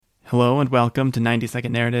Hello and welcome to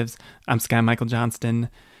 90-Second Narratives. I'm Sky Michael Johnston.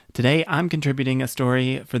 Today I'm contributing a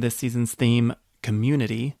story for this season's theme,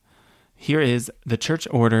 Community. Here is the Church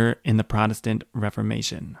Order in the Protestant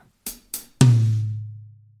Reformation.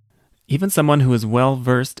 Even someone who is well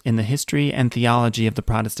versed in the history and theology of the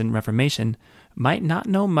Protestant Reformation might not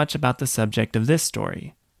know much about the subject of this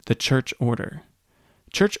story, the Church Order.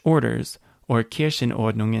 Church orders, or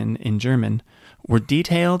Kirchenordnungen in German, were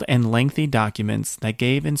detailed and lengthy documents that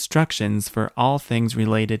gave instructions for all things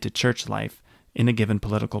related to church life in a given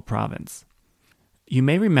political province. You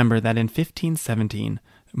may remember that in 1517,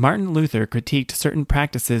 Martin Luther critiqued certain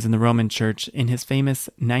practices in the Roman Church in his famous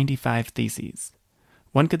 95 Theses.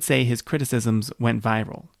 One could say his criticisms went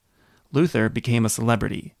viral. Luther became a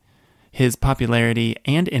celebrity. His popularity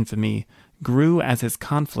and infamy grew as his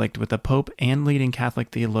conflict with the Pope and leading Catholic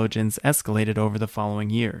theologians escalated over the following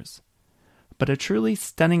years. But a truly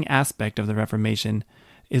stunning aspect of the Reformation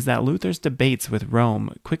is that Luther's debates with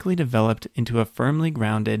Rome quickly developed into a firmly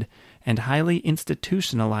grounded and highly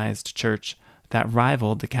institutionalized church that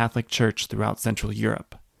rivaled the Catholic Church throughout Central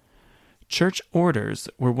Europe. Church orders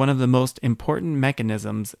were one of the most important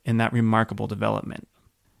mechanisms in that remarkable development.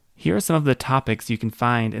 Here are some of the topics you can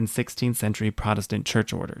find in 16th century Protestant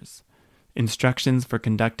church orders. Instructions for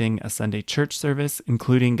conducting a Sunday church service,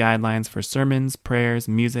 including guidelines for sermons, prayers,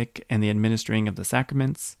 music, and the administering of the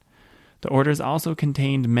sacraments. The orders also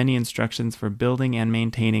contained many instructions for building and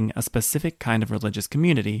maintaining a specific kind of religious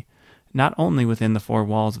community, not only within the four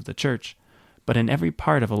walls of the church, but in every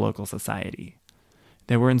part of a local society.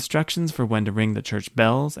 There were instructions for when to ring the church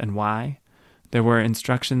bells and why. There were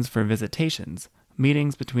instructions for visitations,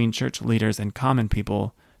 meetings between church leaders and common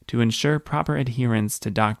people, to ensure proper adherence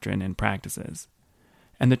to doctrine and practices.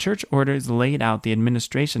 And the church orders laid out the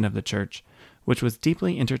administration of the church, which was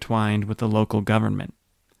deeply intertwined with the local government.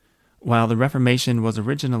 While the Reformation was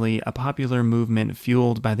originally a popular movement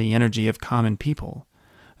fueled by the energy of common people,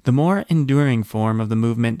 the more enduring form of the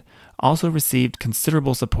movement also received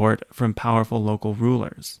considerable support from powerful local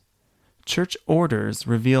rulers. Church orders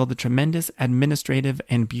reveal the tremendous administrative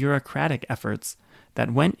and bureaucratic efforts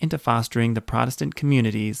that went into fostering the Protestant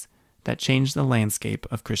communities that changed the landscape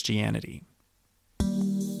of Christianity.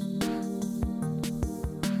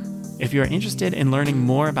 If you are interested in learning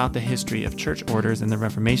more about the history of church orders in the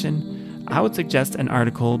Reformation, I would suggest an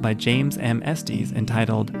article by James M. Estes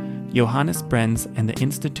entitled Johannes Brenz and the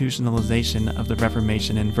Institutionalization of the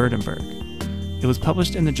Reformation in Württemberg. It was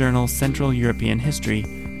published in the journal Central European History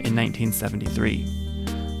in 1973.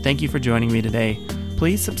 Thank you for joining me today.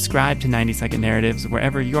 Please subscribe to 90-Second Narratives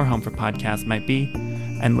wherever your home for podcasts might be,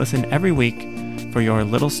 and listen every week for your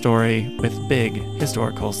little story with big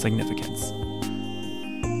historical significance.